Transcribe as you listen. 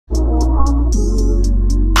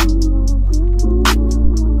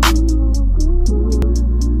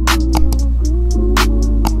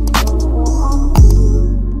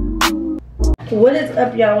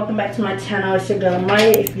up, y'all? Welcome back to my channel. It's your girl Maya.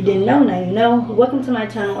 If you didn't know, now you know. Welcome to my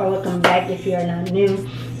channel, or welcome back if you are not new.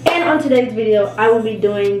 And on today's video, I will be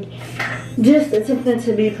doing just attempting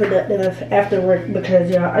to be productive after work,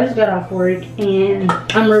 because y'all, I just got off work and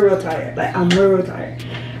I'm real tired. Like, I'm real tired.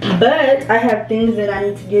 But I have things that I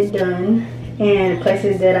need to get done and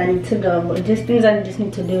places that I need to go. Just things I just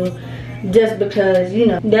need to do, just because, you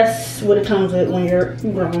know, that's what it comes with when you're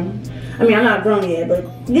grown. I mean, I'm not grown yet, but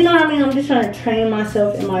you know what I mean? I'm just trying to train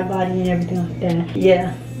myself and my body and everything like that.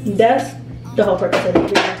 Yeah, that's the whole purpose of the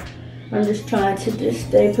video. I'm just trying to just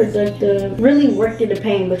stay productive, really work through the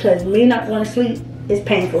pain, because me not going to sleep is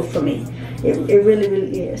painful for me. It really,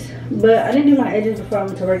 really is. But I didn't do my edges before I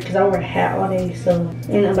went to work because I wear a hat all day, so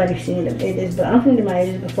ain't nobody seeing the edges. But I'm gonna do my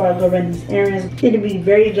edges before I go run these errands. It'd be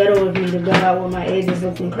very ghetto of me to go out with my edges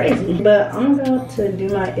looking crazy. But I'm going to do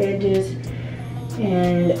my edges,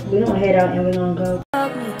 and we're gonna head out and we're gonna go.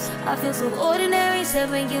 I feel so ordinary, said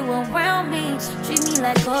when you around me. Treat me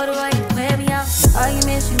like corduroy, you wear me out.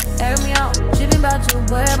 Arguments, you air me out. Tripping about your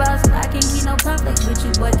whereabouts. I can't keep no conflict with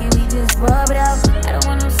you, boy, can we just rub it out? I don't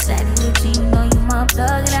want no saddy with you, you know you my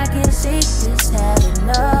plug, and I can't shake this habit,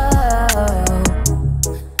 no.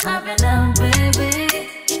 I've been down, baby,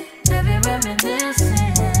 reminiscing.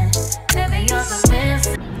 Baby, you're the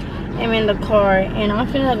best. I'm in the car and I'm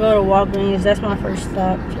finna go to Walgreens. That's my first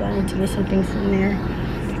stop, so I need to get some things from there.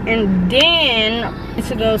 And then it's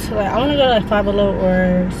to go to, like, I want to go to like Five Below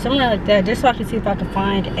or somewhere like that, just so I can see if I can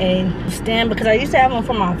find a stand, because I used to have one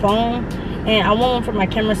for my phone and I want one for my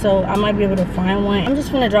camera, so I might be able to find one. I'm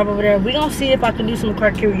just gonna drop over there. We're gonna see if I can do some car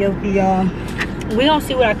karaoke, y'all. We're gonna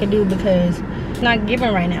see what I can do, because it's not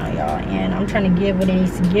giving right now, y'all, and I'm trying to give what it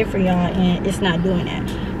needs to give for y'all, and it's not doing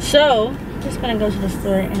that. So just gonna go to the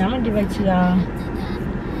store and I'm gonna give it to y'all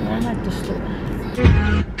when I'm at the store.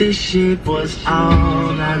 This shit was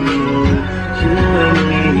all I knew.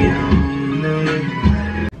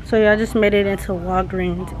 So yeah, I just made it into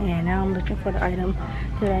Walgreens and now I'm looking for the item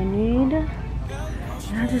that I need. And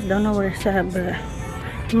I just don't know where it's at, but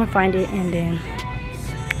I'm gonna find it and then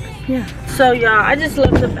yeah. So y'all, I just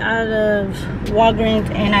left up out of Walgreens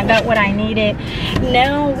and I got what I needed.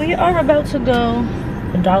 Now we are about to go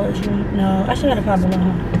Dollar Tree. No, I should go to Five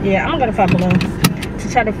Below. Yeah, I'm gonna go to Five Below to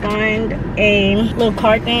try to find a little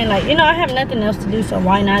card thing. Like, you know, I have nothing else to do, so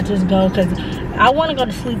why not just go? Because I want to go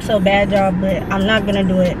to sleep so bad, y'all, but I'm not gonna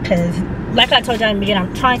do it because, like I told y'all in the beginning,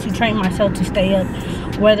 I'm trying to train myself to stay up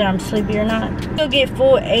whether I'm sleepy or not. You'll get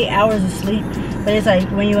full 8 hours of sleep, but it's like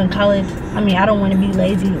when you're in college, I mean, I don't want to be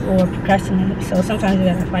lazy or procrastinate, so sometimes you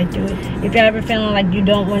gotta fight through it. If you're ever feeling like you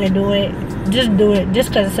don't want to do it, just do it, just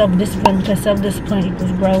because of self-discipline, because self-discipline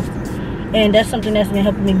equals growth. And that's something that's been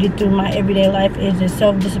helping me get through my everyday life, is that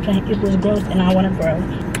self-discipline equals growth, and I want to grow.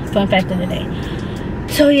 Fun fact of the day.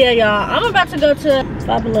 So yeah, y'all, I'm about to go to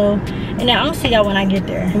Five Below, and then I'm gonna see y'all when I get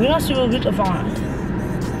there. We're gonna see what we can find,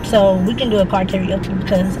 so we can do a car karaoke,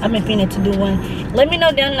 because I've been feeling to do one. Let me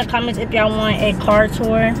know down in the comments if y'all want a car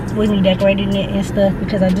tour with me decorating it and stuff,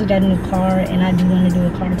 because I just got a new car and I do want to do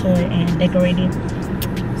a car tour and decorate it.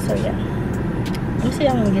 So yeah, let me see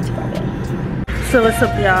y'all when we get to Five Below. So what's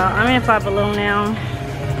up, y'all? I'm in Five Below now,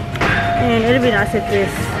 and it'll be nice if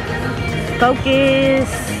this focus.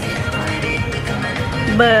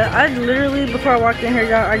 But I literally, before I walked in here,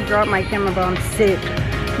 y'all, I dropped my camera, but I'm sick.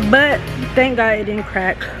 But thank God it didn't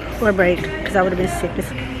crack or break, because I would have been sick.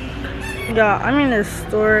 Y'all, I'm in the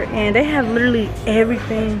store and they have literally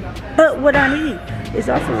everything but what I need. Is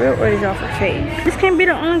y'all for real or is y'all for fake? This can't be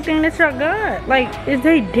the only thing that y'all got. Like, is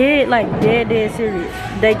they dead, like dead serious?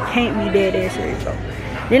 They can't be dead serious though.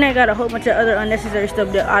 Then they got a whole bunch of other unnecessary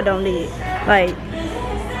stuff that I don't need. Like,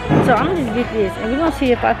 so I'm gonna just get this and we're gonna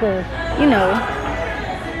see if I could, you know,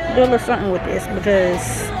 do a little something with this,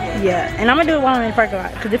 because yeah. And I'm gonna do it while I'm in the parking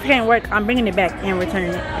lot, because if it can't work, I'm bringing it back and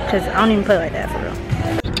returning it, because I don't even play like that for real.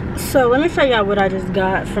 So let me show y'all what I just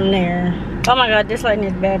got from there. Oh my god, this lighting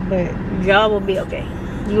is bad, but y'all will be okay.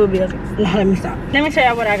 You will be okay. Now let me stop. Let me tell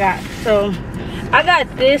y'all what I got. So I got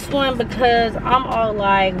this one because I'm all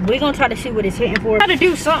like, we're gonna try to see what it's hitting for. Try to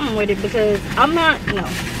do something with it, because I'm not, no,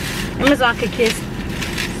 Amazon could kiss.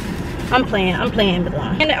 I'm playing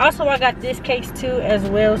Amazon. And also I got this case too as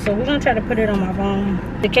well, so we're gonna try to put it on my phone.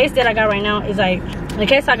 The case that I got right now is like, the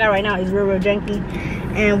case I got right now is real janky,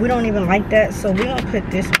 and we don't even like that, so we're gonna put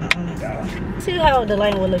this one on it, y'all. See how the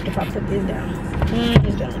lighting will look if I put this down.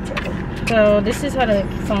 It's gonna look terrible. So this is how the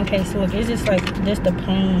phone case look. It's just like just a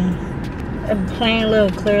plain little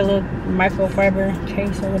clear little microfiber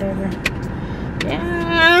case or whatever.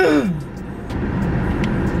 Yeah.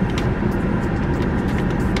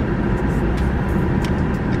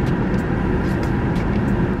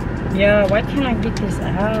 Yeah, why can't I get this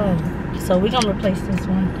out? So we're gonna replace this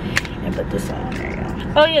one and put this on there,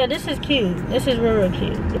 y'all. Oh yeah, this is cute. This is real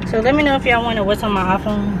cute. So let me know if y'all want to what's on my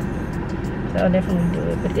iPhone. So I'll definitely do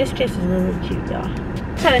it. But this case is real cute, y'all.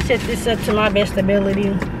 I'm trying to set this up to my best ability.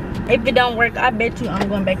 If it don't work, I bet you I'm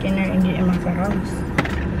going back in there and getting my flowers.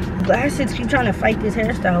 Glasses keep trying to fight this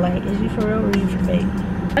hairstyle. Like, is you for real or are you for fake?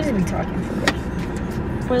 I just be talking for real.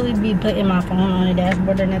 Really be putting my phone on the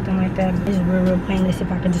dashboard or nothing like that. It's real pointless if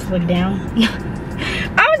I could just look down.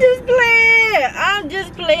 I'm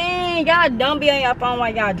just playing. Y'all don't be on your phone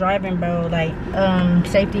while y'all driving, bro. Like,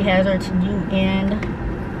 safety hazard to you and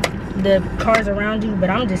the cars around you. But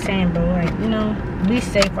I'm just saying, bro, like, you know, be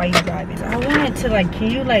safe while you driving. I wanted to, like,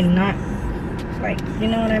 can you like not, like, you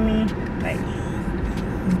know what I mean, like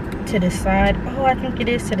to the side. Oh, I think it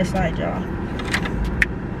is to the side, y'all.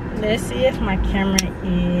 Let's see if my camera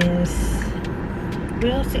is, we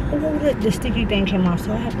don't see. Oh, the sticky thing came off,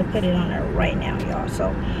 so I have to put it on there right now, y'all.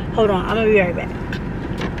 So hold on, I'm gonna be right back.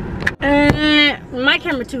 My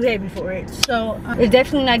camera too heavy for it, so it's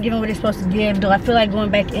definitely not giving what it's supposed to give. Do I feel like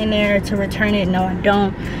going back in there to return it? No, I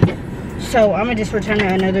don't. So I'm gonna just return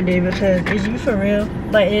it another day because it's you for real.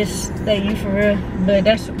 Like, it's like you for real, but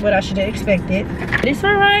that's what I should have expected. But it's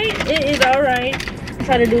all right. It is all right.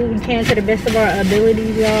 Try to do what we can to the best of our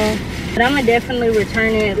abilities, y'all. But I'm gonna definitely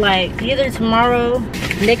return it like either tomorrow.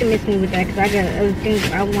 They can miss me with that because I got other things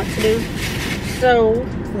I want to do. So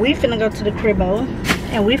we finna go to the cribbo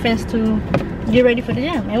and we finna to get ready for the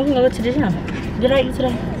gym, and we're gonna go to the gym. Did I eat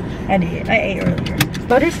today? I did. I ate earlier.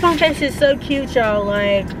 But this phone case is so cute, y'all.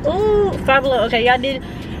 Like, ooh, $5 below. Okay, y'all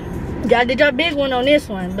did your big one on this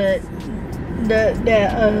one, but the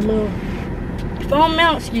little phone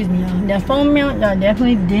mount, excuse me, y'all. That phone mount, y'all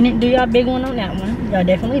definitely didn't do y'all big one on that one. Y'all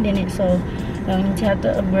definitely didn't. So y'all need to have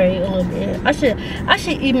to upgrade a little bit. I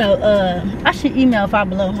should email $5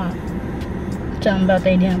 below, huh? Tell them about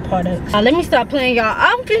their damn products. Let me stop playing, y'all.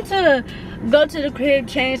 I'm finna go to the crib,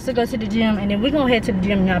 change to go to the gym, and then we're gonna head to the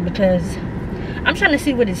gym, y'all, because I'm trying to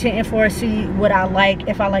see what it's hitting for, see what I like,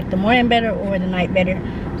 if I like the morning better or the night better.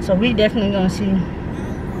 So we definitely gonna see.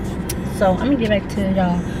 So I'm gonna get back to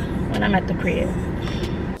y'all when I'm at the crib.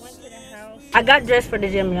 I got dressed for the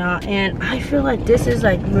gym, y'all, and I feel like this is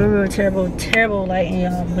like real terrible lighting,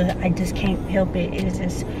 y'all, but I just can't help it. It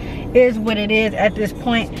just is what it is at this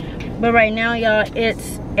point. But right now, y'all,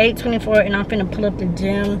 it's 8:24 and I'm finna pull up the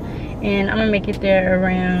gym, and I'm gonna make it there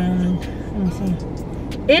around, let me see.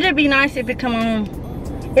 It'd be nice if it come on.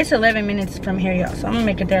 It's 11 minutes from here, y'all, so I'm gonna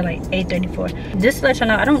make it there like 8:34. Just to let y'all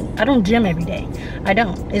know, I don't gym every day. I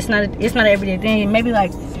don't. It's not an everyday thing. Maybe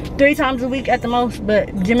like 3 times a week at the most, but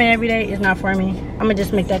gymming every day is not for me. I'm gonna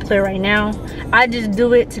just make that clear right now. I just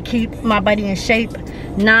do it to keep my body in shape,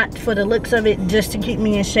 not for the looks of it, just to keep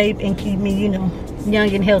me in shape and keep me, you know,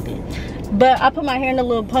 young and healthy. But I put my hair in a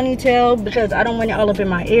little ponytail because I don't want it all up in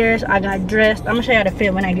my ears. I got dressed. I'm gonna show y'all the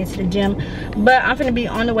fit when I get to the gym. But I'm gonna be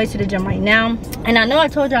on the way to the gym right now. And I know I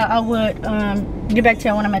told y'all I would get back to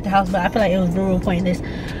y'all when I'm at the house, but I feel like it was real pointless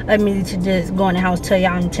of me to just go in the house, tell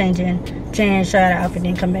y'all I'm changing, show y'all the outfit,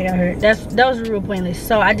 then come back out here. That was real pointless.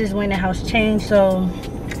 So I just went in the house, changed. So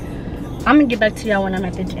I'm gonna get back to y'all when I'm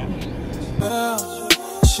at the gym.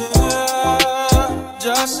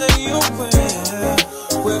 Just say you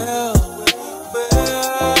will.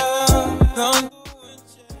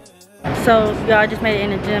 So y'all, just made it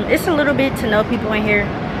in the gym. It's a little bit to know people in here.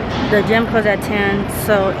 The gym closed at 10,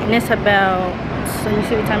 so and it's about, so you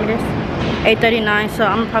see what time it is? 8:39. So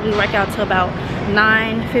I'm gonna probably work out till about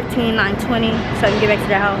 9:15, 9:20, so I can get back to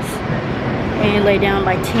the house and lay down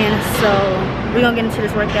by 10. So we're gonna get into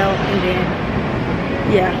this workout and then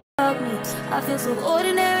yeah. I feel so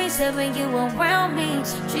ordinary, said when you around me.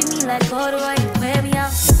 Treat me like corduroy, wear me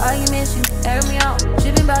out. Arguments, you air me out.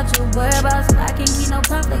 Tripping about your whereabouts. I can't keep no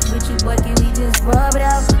conflict with you, boy, can we just rub it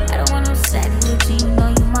out? I don't want no saddy with you, you know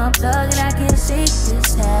you my plug, and I can't shake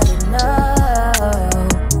this habit, no.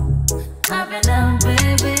 I've been down,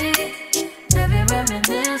 baby,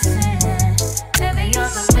 reminiscing. Baby, you're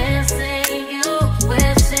so missing, you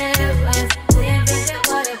wish it was living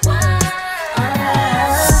what it was.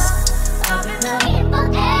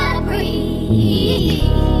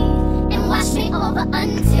 And watch me over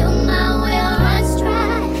until my will runs dry.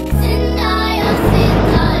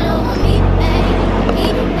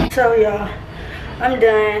 So y'all, I'm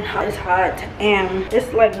done. It's hot and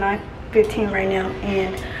it's like 9:15 right now,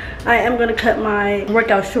 and I am gonna cut my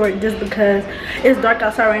workout short just because it's dark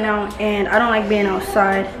outside right now and I don't like being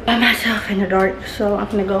outside by myself in the dark. So I'm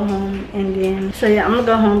gonna go home, and then yeah, I'm gonna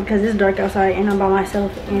go home because it's dark outside and I'm by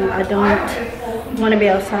myself, and I don't want to be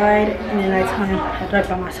outside in the nighttime dark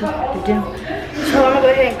by myself at the gym. So I'm gonna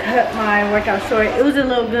go ahead and cut my workout short. It was a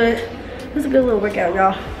good little workout,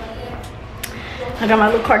 y'all. I got my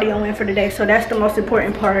little cardio in for the day, so that's the most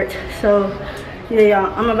important part. So yeah,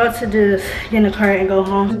 y'all, I'm about to just get in the car and go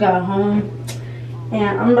home. Just got home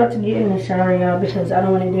and I'm about to get in the shower, y'all, because I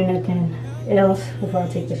don't want to do nothing else before I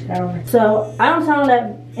take the shower. So I don't sound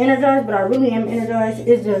that energized, but I really am energized.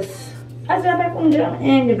 It's just I just got back from the gym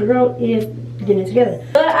and the girl is getting it together.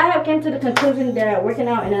 But I have came to the conclusion that working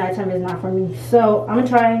out in the nighttime is not for me. So I'm gonna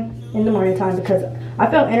try in the morning time because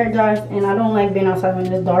I felt energized and I don't like being outside when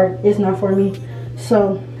it's dark. It's not for me.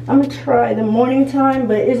 So I'm gonna try the morning time,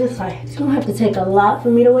 but it's just like it's gonna have to take a lot for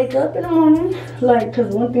me to wake up in the morning. Like,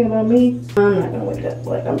 cause one thing about me, I'm not gonna wake up.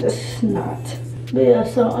 Like, I'm just not. But yeah,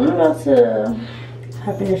 so I'm about to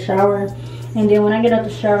hop in the shower, and then when I get out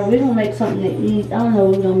the shower, we're gonna make something to eat. I don't know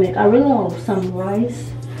what we're gonna make. I really want some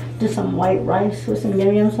rice, just some white rice with some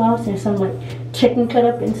yum yum sauce and some like chicken cut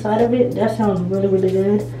up inside of it. That sounds really, really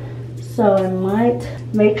good. So I might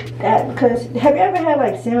make that because have you ever had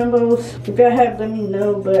like salmon bowls? If y'all have, let me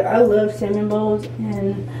know. But I love salmon bowls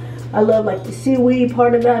and I love like the seaweed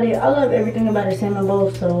part about it. I love everything about a salmon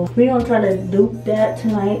bowl. So we're gonna try to do that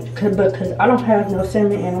tonight because I don't have no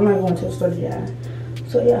salmon and I'm not going to the store yet.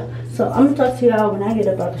 So yeah, so I'm gonna talk to y'all when I get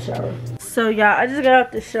up out the shower. So y'all, I just got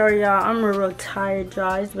out the shower, y'all. I'm real tired,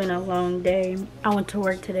 y'all. It's been a long day. I went to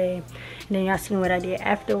work today and then y'all seen what I did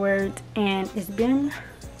afterwards, and it's been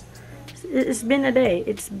a day.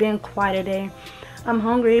 It's been quite a day. I'm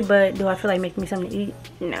hungry, but do I feel like making me something to eat?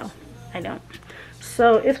 No, I don't.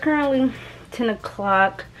 So it's currently 10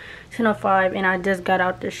 o'clock, 10:05, and I just got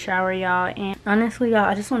out the shower, y'all. And honestly, y'all,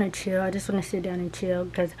 I just want to chill. I just want to sit down and chill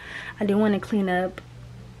because I do want to clean up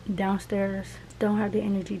downstairs. Don't have the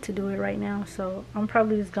energy to do it right now, so I'm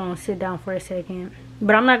probably just gonna sit down for a second.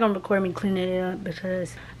 But I'm not gonna record me cleaning it up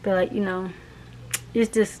because I feel like, you know, it's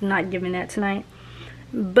just not giving that tonight.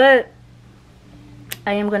 But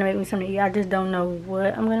I am gonna make me something to eat. I just don't know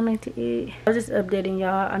what I'm gonna make to eat. I was just updating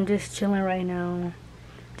y'all. I'm just chilling right now,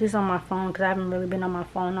 just on my phone because I haven't really been on my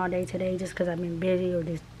phone all day today just because I've been busy or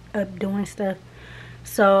just up doing stuff.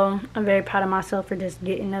 So I'm very proud of myself for just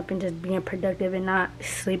getting up and just being productive and not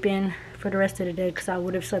sleeping for the rest of the day because I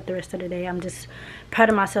would have slept the rest of the day. I'm just proud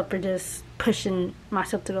of myself for just pushing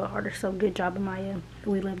myself to go harder. So good job, Amaya.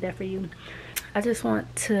 We love that for you. I just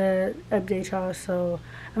want to update y'all, so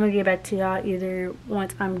I'm gonna get back to y'all either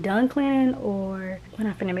once I'm done cleaning or when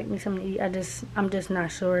I'm finna make me something to eat. I'm just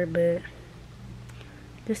not sure, but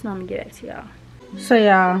just know I'm gonna get back to y'all. So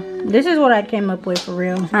y'all, this is what I came up with for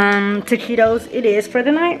real. Taquitos it is for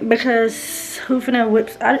the night because who finna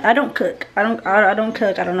whips? I don't cook. I don't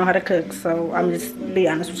cook. I don't know how to cook, so I'm just be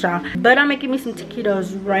honest with y'all. But I'm making me some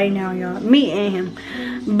taquitos right now, y'all. Me and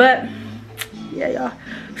him. But yeah, y'all,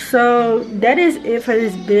 so that is it for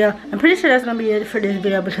this video. I'm pretty sure that's gonna be it for this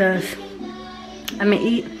video because I'm gonna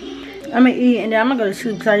eat and then I'm gonna go to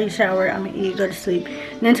sleep because I need to shower. I'm gonna eat, go to sleep,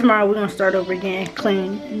 and then tomorrow we're gonna start over again,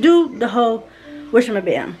 clean, do the whole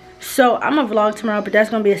bam. So I'm gonna vlog tomorrow, but that's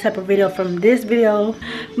gonna be a separate video from this video.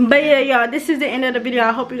 But yeah, y'all, this is the end of the video.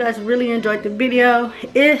 I hope you guys really enjoyed the video.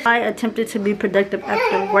 I attempted to be productive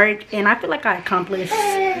after work, and I feel like I accomplished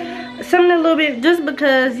something a little bit just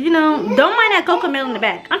because, you know, don't mind that cocoa melon in the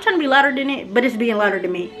back. I'm trying to be louder than it, but it's being louder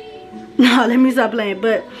than me. No, let me stop playing.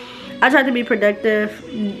 But I tried to be productive.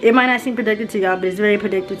 It might not seem productive to y'all, but it's very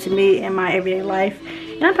productive to me in my everyday life,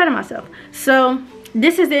 and I'm proud of myself. So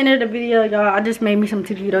this is the end of the video, y'all. I just made me some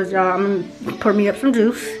taquitos, y'all. I'm gonna pour me up some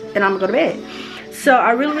juice and I'm gonna go to bed. So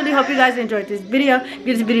I really hope you guys enjoyed this video.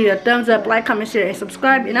 Give this video a thumbs up, like, comment, share, and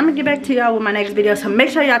subscribe. And I'm gonna get back to y'all with my next video. So make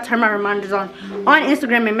sure y'all turn my reminders on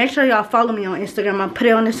Instagram, and make sure y'all follow me on Instagram. I'll put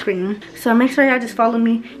it on the screen. So make sure y'all just follow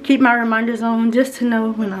me. Keep my reminders on just to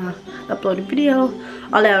know when I upload a video.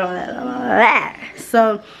 All that.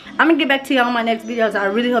 So I'm gonna get back to y'all on my next videos. I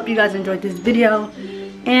really hope you guys enjoyed this video,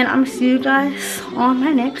 and I'm gonna see you guys on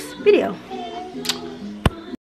my next video.